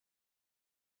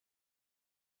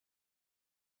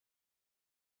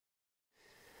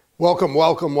Welcome,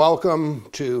 welcome, welcome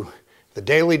to the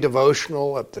daily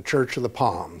devotional at the Church of the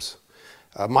Palms.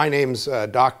 My name's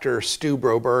Dr. Stu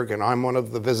Broberg, and I'm one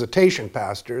of the visitation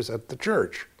pastors at the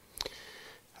church.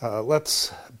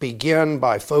 Let's begin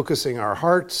by focusing our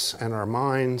hearts and our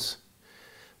minds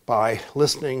by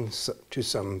listening to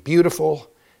some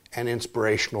beautiful and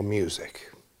inspirational music.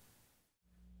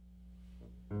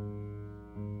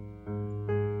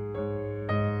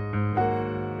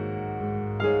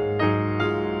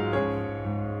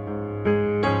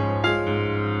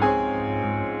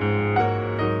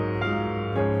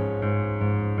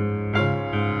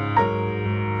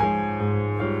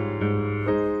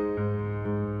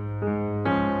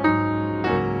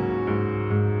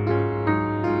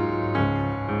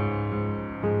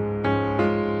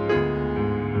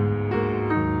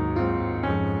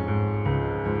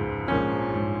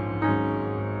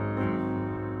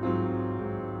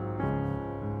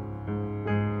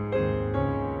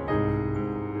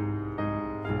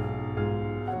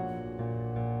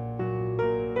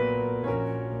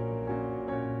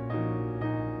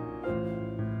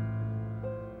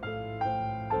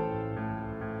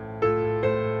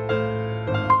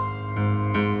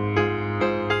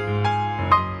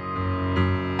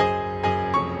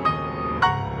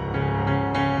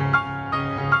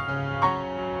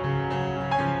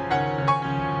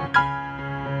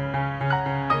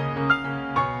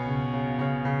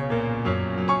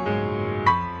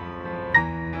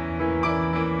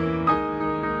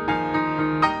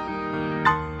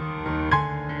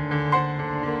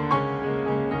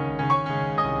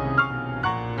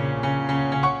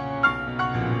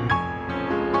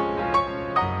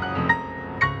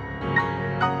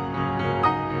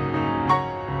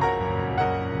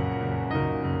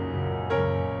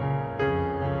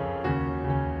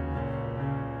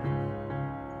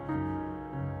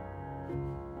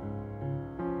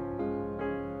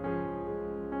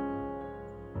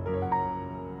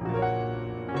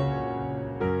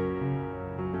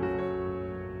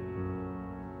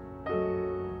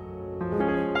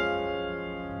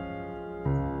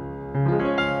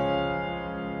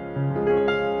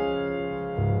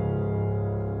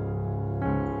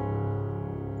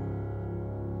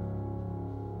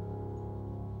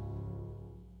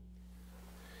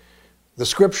 The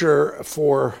scripture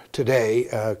for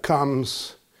today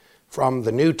comes from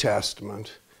the New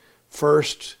Testament, 1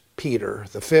 Peter,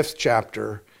 the 5th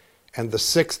chapter, and the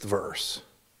 6th verse,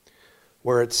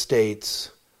 where it states,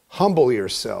 "Humble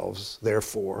yourselves,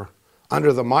 therefore,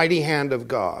 under the mighty hand of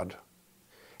God,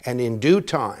 and in due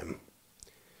time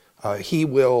he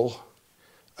will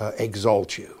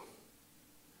exalt you."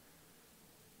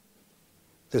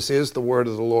 This is the word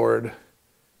of the Lord.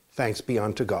 Thanks be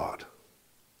unto God.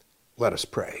 Let us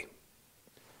pray.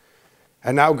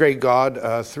 And now, great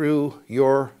God, through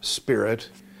your Spirit,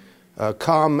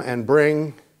 come and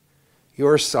bring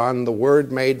your Son, the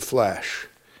Word made flesh,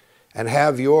 and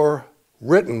have your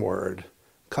written word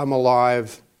come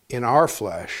alive in our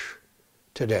flesh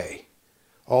today.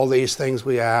 All these things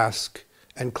we ask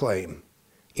and claim.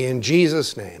 In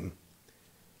Jesus' name,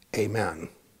 amen.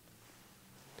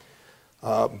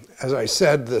 As I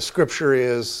said, the scripture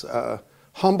is,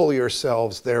 "Humble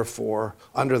yourselves, therefore,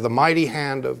 under the mighty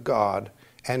hand of God,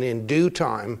 and in due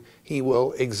time he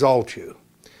will exalt you."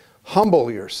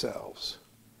 Humble yourselves,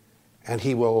 and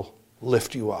he will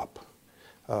lift you up.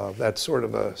 That's sort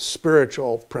of a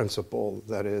spiritual principle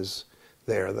that is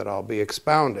there that I'll be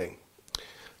expounding.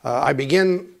 I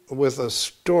begin with a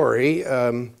story.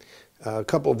 A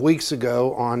couple of weeks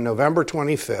ago, on November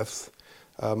 25th,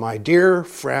 my dear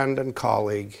friend and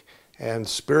colleague and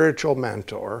spiritual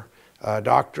mentor,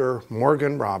 Dr.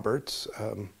 Morgan Roberts,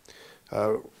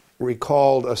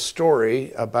 recalled a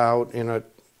story about, in a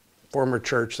former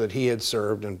church that he had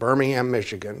served in Birmingham,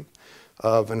 Michigan,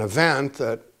 of an event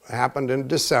that happened in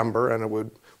December, and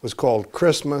it was called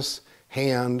Christmas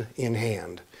Hand in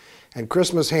Hand. And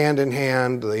Christmas Hand in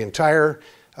Hand, the entire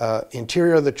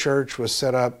interior of the church was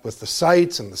set up with the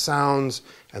sights and the sounds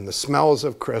and the smells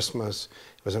of Christmas.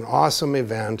 It was an awesome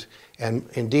event, and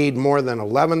indeed more than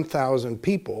 11,000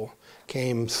 people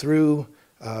came through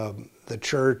the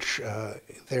church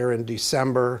there in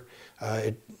December.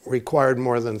 It required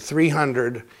more than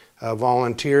 300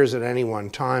 volunteers at any one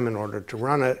time in order to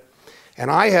run it.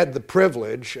 And I had the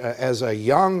privilege, as a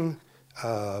young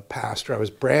pastor, I was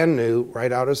brand new,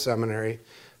 right out of seminary,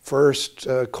 first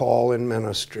call in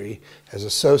ministry as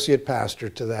associate pastor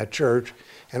to that church.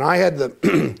 And I had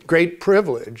the great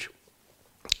privilege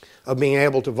of being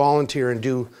able to volunteer and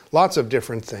do lots of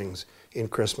different things in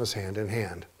Christmas Hand in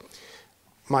Hand.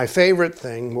 My favorite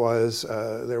thing was,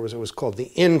 it was called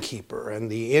the innkeeper, and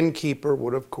the innkeeper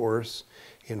would, of course,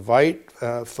 invite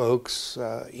folks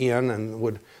in and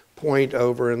would point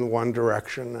over in one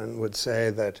direction and would say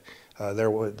that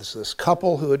there was this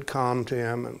couple who had come to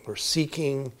him and were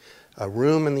seeking a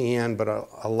room in the inn, but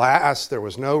alas, there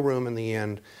was no room in the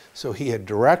inn, so he had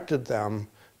directed them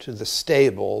to the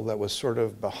stable that was sort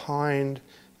of behind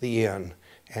the inn,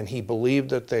 and he believed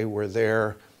that they were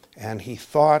there, and he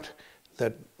thought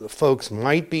that the folks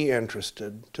might be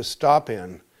interested to stop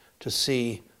in to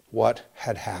see what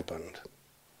had happened.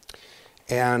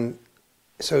 And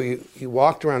so you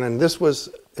walked around, and it was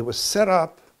set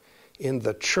up in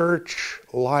the church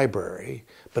library,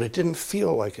 but it didn't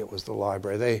feel like it was the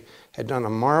library. They had done a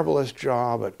marvelous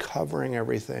job at covering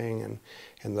everything,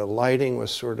 and the lighting was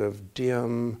sort of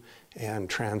dim and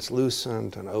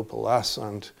translucent and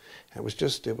opalescent. And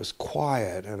it was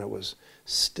quiet, and it was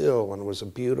still, and it was a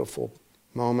beautiful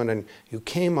moment. And you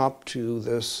came up to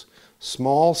this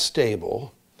small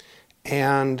stable,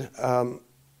 and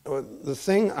the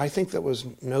thing I think that was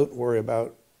noteworthy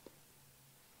about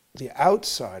the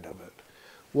outside of it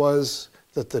was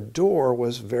that the door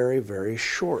was very, very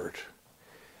short.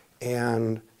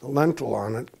 And the lintel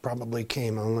on it probably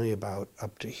came only about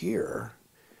up to here.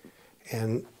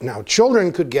 And now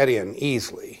children could get in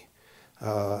easily.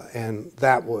 And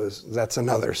that's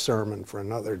another sermon for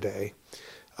another day.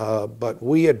 But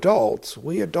we adults,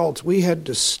 we had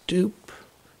to stoop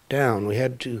down. We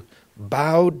had to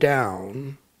bow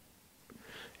down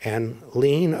and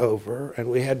lean over, and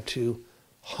we had to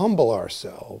humble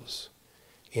ourselves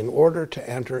in order to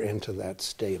enter into that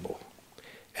stable.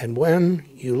 And when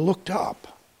you looked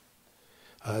up,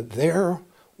 there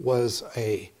was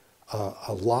a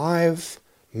live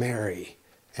Mary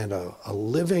and a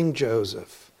living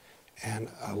Joseph and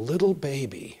a little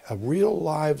baby, a real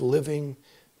live living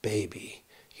baby,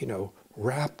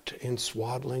 wrapped in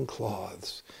swaddling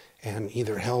cloths and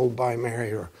either held by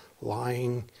Mary or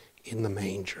lying in the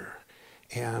manger.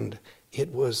 And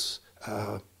it was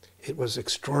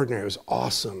extraordinary. It was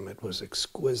awesome. It was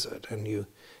exquisite. And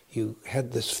you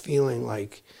had this feeling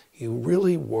like you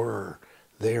really were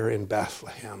there in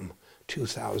Bethlehem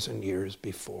 2,000 years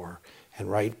before,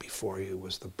 and right before you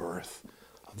was the birth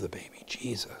of the baby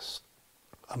Jesus.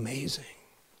 Amazing.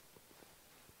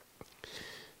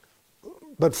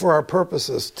 But for our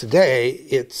purposes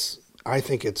today, I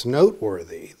think it's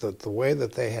noteworthy that the way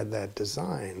that they had that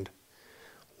designed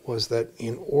was that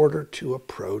in order to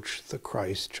approach the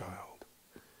Christ child,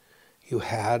 you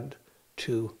had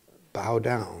to bow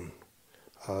down,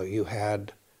 you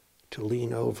had to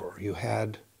lean over, you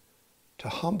had to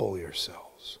humble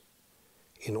yourselves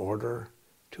in order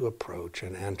to approach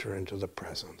and enter into the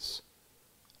presence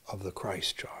of the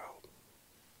Christ child.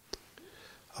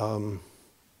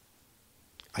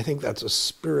 I think that's a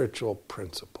spiritual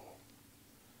principle.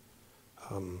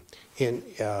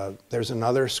 There's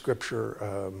another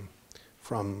scripture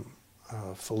from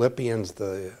Philippians,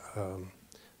 the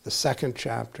second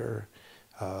chapter.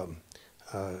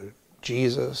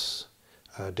 Jesus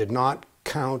did not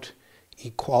count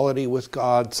equality with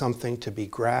God something to be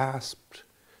grasped,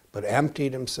 but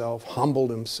emptied himself,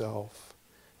 humbled himself,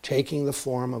 taking the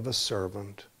form of a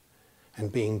servant,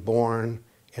 and being born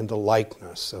in the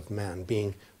likeness of men,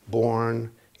 being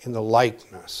born in the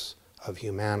likeness of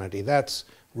humanity. That's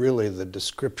really the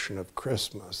description of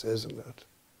Christmas, isn't it?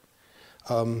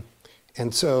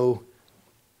 And so,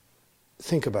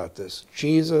 think about this.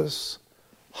 Jesus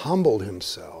humbled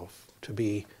himself to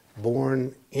be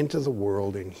born into the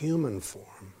world in human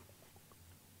form.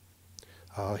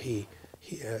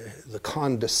 The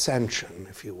condescension,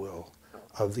 if you will,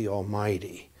 of the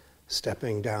Almighty,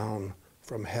 stepping down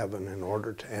from heaven in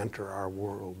order to enter our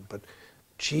world. But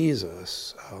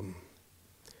Jesus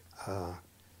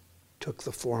took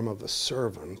the form of a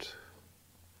servant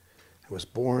and was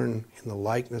born in the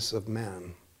likeness of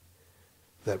men,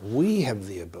 that we have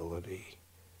the ability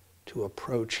to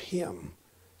approach him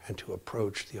and to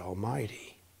approach the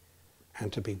Almighty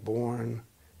and to be born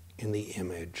in the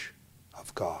image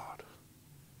of God.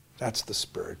 That's the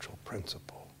spiritual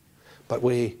principle. But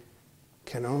we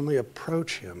can only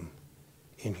approach him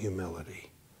in humility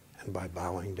and by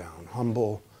bowing down,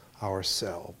 humble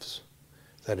ourselves,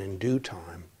 that in due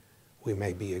time we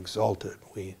may be exalted,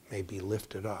 we may be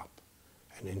lifted up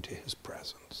and into his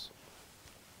presence.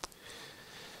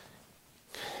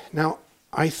 Now,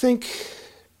 I think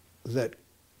that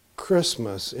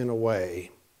Christmas, in a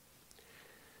way,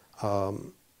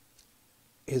 can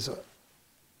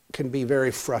be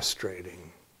very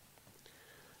frustrating.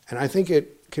 And I think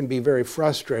it can be very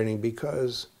frustrating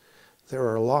because there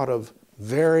are a lot of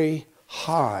very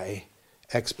high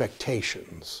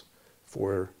expectations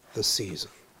for the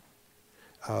season.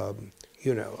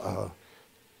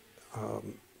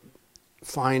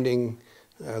 finding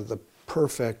the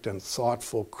perfect and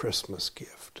thoughtful Christmas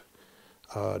gift,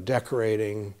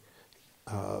 decorating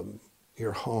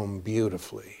your home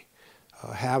beautifully,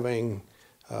 having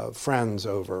friends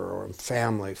over or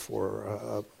family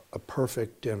for a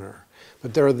perfect dinner.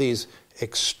 But there are these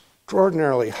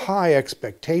extraordinarily high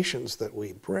expectations that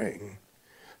we bring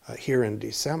here in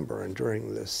December and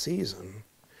during this season.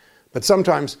 But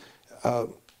sometimes,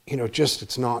 just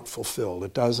it's not fulfilled.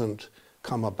 It doesn't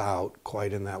come about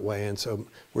quite in that way. And so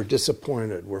we're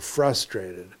disappointed, we're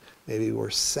frustrated, maybe we're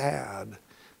sad,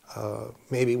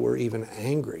 maybe we're even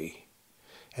angry.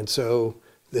 And so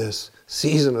this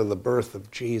season of the birth of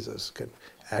Jesus can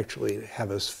actually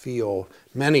have us feel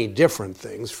many different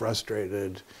things: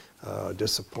 frustrated,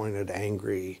 disappointed,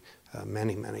 angry,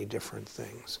 many, many different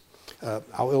things.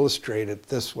 I'll illustrate it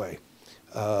this way.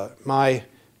 My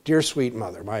dear sweet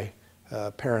mother, my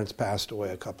parents passed away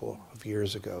a couple of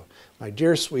years ago. My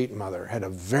dear sweet mother had a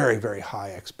very, very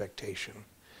high expectation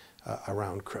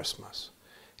around Christmas.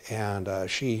 And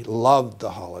she loved the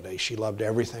holiday. She loved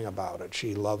everything about it.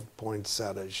 She loved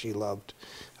poinsettias. She loved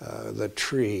the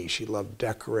tree. She loved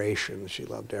decorations. She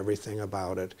loved everything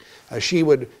about it. She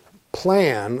would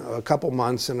plan a couple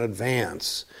months in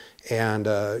advance, and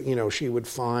she would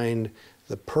find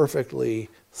the perfectly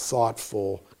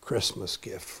thoughtful Christmas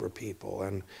gift for people.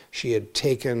 And she had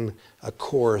taken a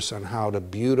course on how to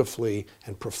beautifully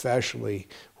and professionally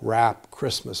wrap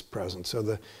Christmas presents. So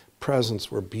the presents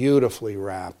were beautifully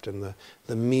wrapped, and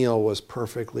the meal was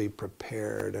perfectly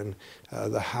prepared, and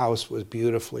the house was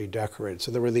beautifully decorated.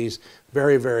 So there were these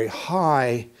very, very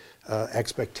high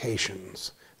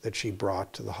expectations that she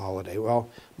brought to the holiday. Well,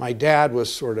 my dad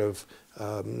was sort of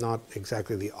not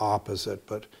exactly the opposite,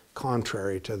 but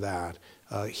contrary to that.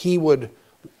 He would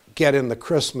get in the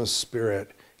Christmas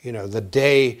spirit, the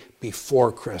day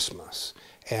before Christmas,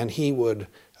 and he would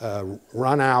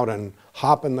run out and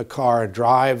hop in the car,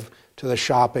 drive to the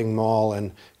shopping mall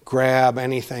and grab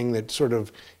anything that sort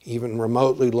of even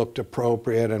remotely looked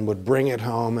appropriate, and would bring it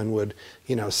home and would,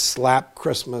 slap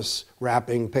Christmas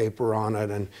wrapping paper on it,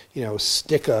 and,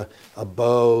 stick a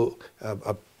bow,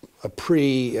 a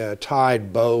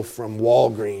pre-tied bow from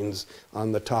Walgreens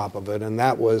on the top of it. And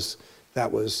that was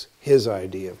his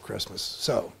idea of Christmas.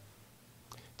 So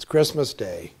it's Christmas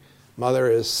Day. Mother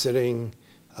is sitting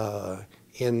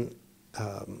in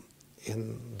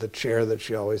the chair that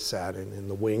she always sat in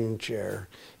the wing chair,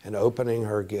 and opening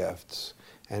her gifts.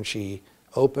 And she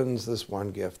opens this one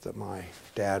gift that my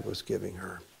dad was giving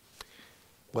her.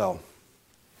 Well,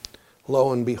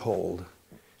 lo and behold,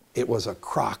 it was a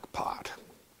crock pot.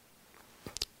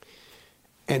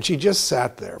 And she just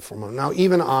sat there for a moment. Now,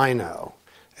 even I know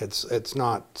it's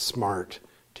not smart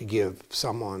to give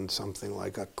someone something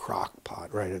like a crock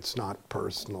pot, right? It's not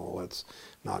personal. It's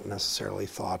not necessarily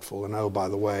thoughtful. And oh, by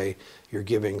the way, you're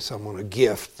giving someone a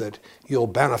gift that you'll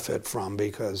benefit from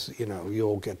because,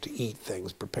 you'll get to eat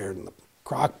things prepared in the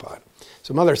crock pot.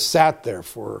 So Mother sat there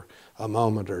for a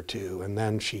moment or two, and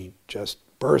then she just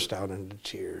burst out into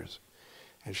tears.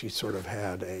 And she sort of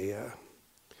had a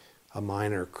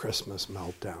minor Christmas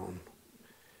meltdown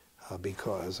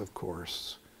because, of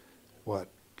course, what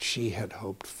she had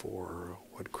hoped for,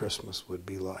 what Christmas would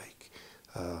be like,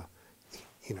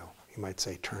 you might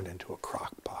say turned into a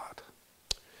crock pot.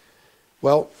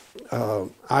 Well,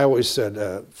 I always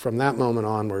said from that moment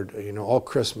onward, all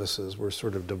Christmases were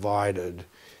sort of divided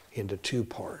into two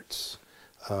parts.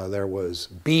 There was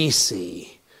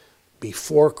BC,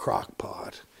 before crock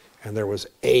pot, and there was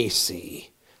AC,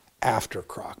 after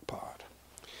crock pot.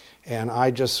 And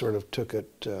I just sort of took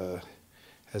it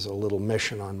as a little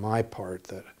mission on my part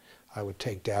that I would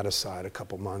take Dad aside a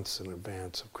couple months in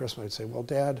advance of Christmas. I'd say, well,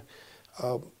 Dad,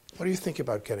 what do you think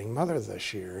about getting Mother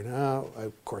this year? And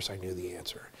of course I knew the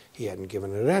answer. He hadn't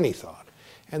given it any thought.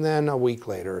 And then a week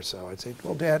later or so, I'd say,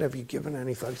 well, Dad, have you given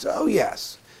any thought? He'd say, oh,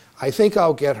 yes. I think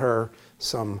I'll get her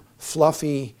some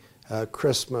fluffy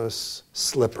Christmas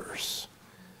slippers.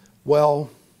 Well,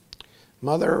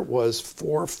 Mother was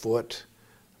 4'9",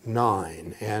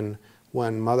 and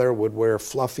when Mother would wear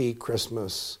fluffy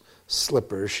Christmas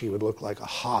slippers, she would look like a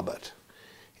hobbit.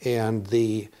 And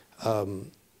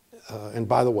and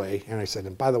by the way, and I said,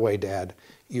 and by the way, Dad,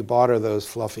 you bought her those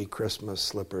fluffy Christmas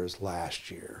slippers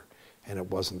last year, and it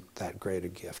wasn't that great a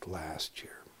gift last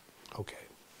year. Okay.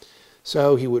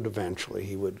 So he would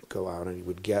go out and he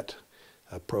would get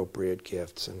appropriate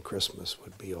gifts, and Christmas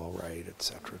would be all right, et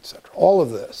cetera, et cetera. All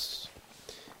of this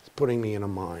is putting me in a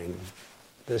mind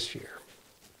this year.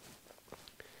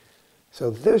 So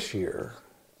this year,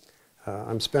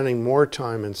 I'm spending more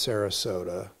time in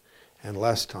Sarasota and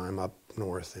less time up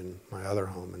north in my other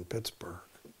home in Pittsburgh.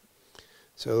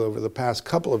 So over the past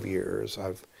couple of years,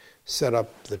 I've set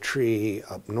up the tree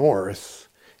up north,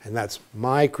 and that's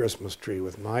my Christmas tree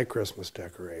with my Christmas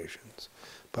decorations.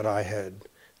 But I had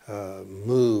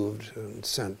moved and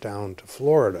sent down to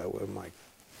Florida with my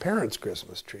parents'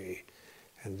 Christmas tree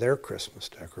and their Christmas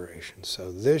decorations.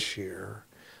 So this year,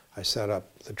 I set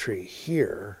up the tree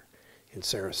here in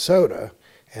Sarasota,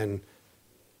 and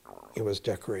it was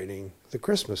decorating the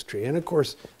Christmas tree. And of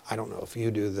course, I don't know if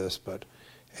you do this, but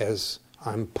as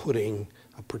I'm putting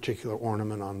a particular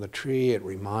ornament on the tree, it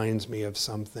reminds me of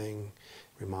something,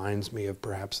 reminds me of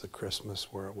perhaps the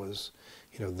Christmas where it was,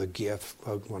 the gift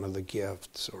of one of the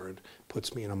gifts, or it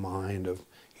puts me in a mind of,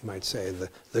 you might say,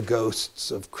 the ghosts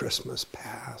of Christmas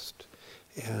past.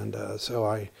 And so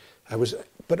I was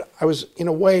in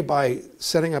a way, by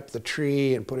setting up the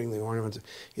tree and putting the ornaments,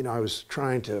 I was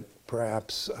trying to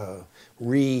perhaps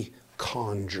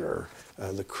reconjure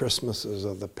the Christmases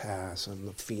of the past and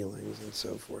the feelings and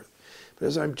so forth. But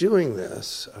as I'm doing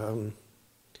this,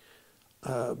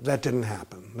 that didn't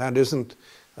happen. That isn't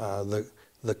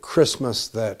the Christmas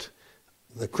that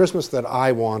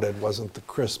I wanted wasn't the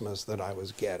Christmas that I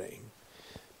was getting,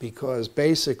 because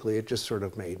basically it just sort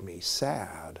of made me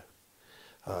sad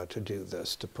to do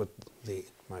this, to put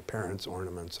my parents'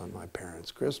 ornaments on my parents'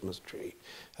 Christmas tree.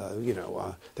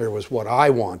 There was what I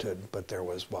wanted, but there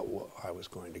was what I was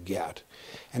going to get.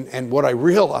 And what I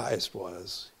realized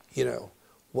was,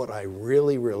 what I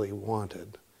really, really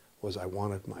wanted was I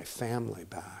wanted my family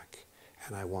back,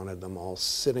 and I wanted them all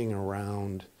sitting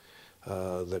around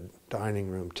the dining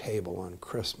room table on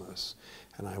Christmas.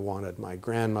 And I wanted my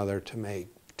grandmother to make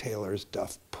Taylor's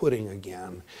Duff pudding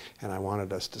again, and I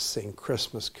wanted us to sing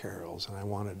Christmas carols, and I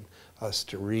wanted us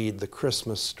to read the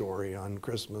Christmas story on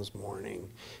Christmas morning,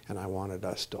 and I wanted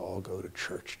us to all go to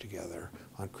church together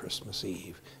on Christmas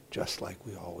Eve, just like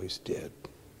we always did.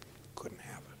 Couldn't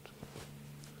have it.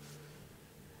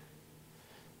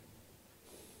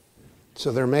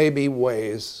 So there may be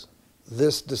ways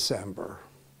this December,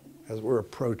 as we're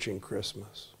approaching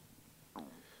Christmas,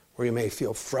 where you may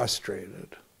feel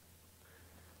frustrated,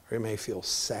 or you may feel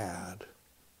sad,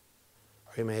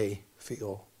 or you may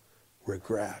feel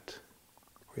regret,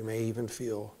 or you may even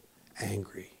feel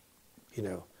angry.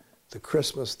 The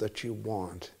Christmas that you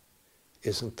want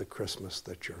isn't the Christmas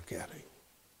that you're getting.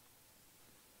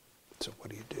 So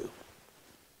what do?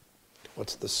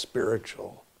 What's the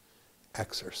spiritual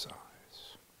exercise?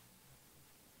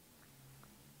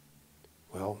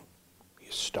 Well, you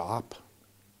stop,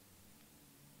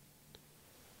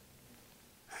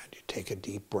 and you take a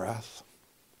deep breath,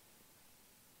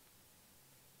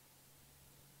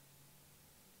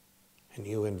 and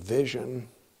you envision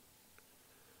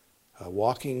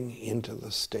walking into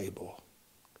the stable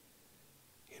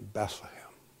in Bethlehem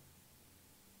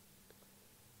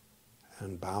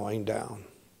and bowing down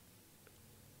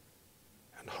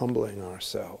and humbling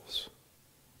ourselves.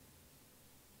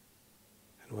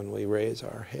 And when we raise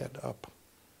our head up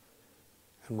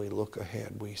and we look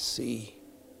ahead, we see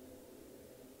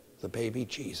the baby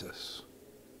Jesus.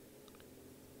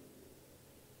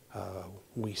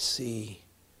 We see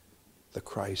the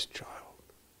Christ child.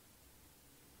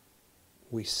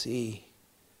 We see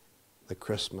the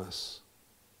Christmas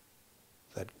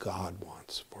that God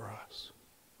wants for us.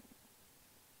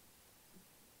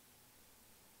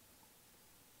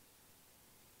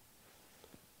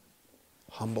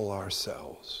 Humble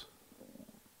ourselves,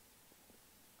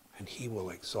 and He will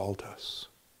exalt us.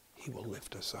 He will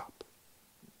lift us up.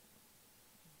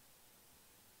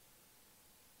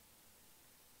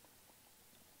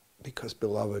 Because,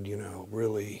 beloved,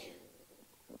 really,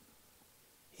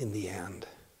 in the end,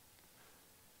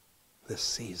 this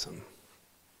season,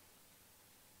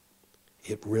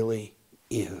 it really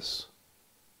is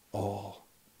all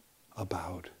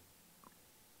about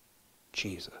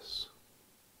Jesus.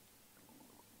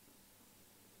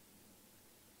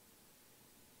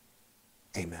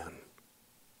 Amen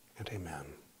and amen.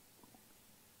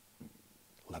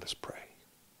 Let us pray.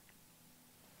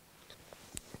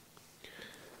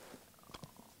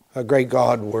 Great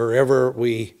God, wherever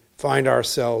we find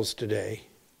ourselves today,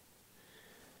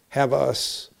 have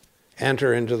us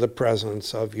enter into the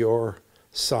presence of your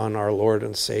Son, our Lord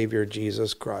and Savior,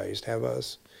 Jesus Christ. Have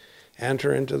us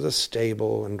enter into the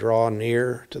stable and draw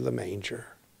near to the manger.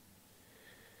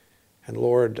 And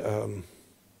Lord,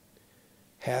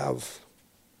 have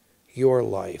your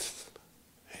life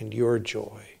and your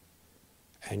joy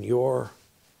and your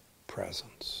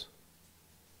presence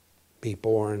be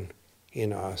born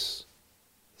in us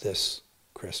this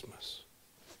Christmas.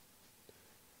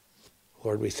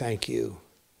 Lord, we thank you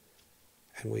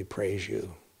and we praise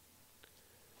you.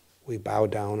 We bow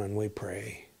down and we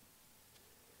pray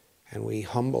And we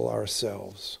humble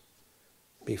ourselves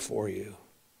before you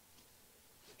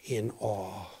in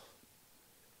awe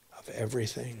of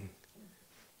everything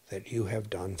that you have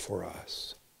done for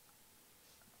us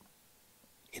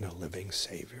in a living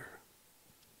Savior.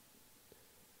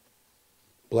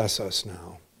 Bless us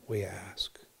now, we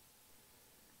ask.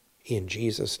 In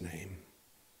Jesus' name,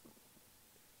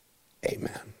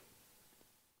 amen.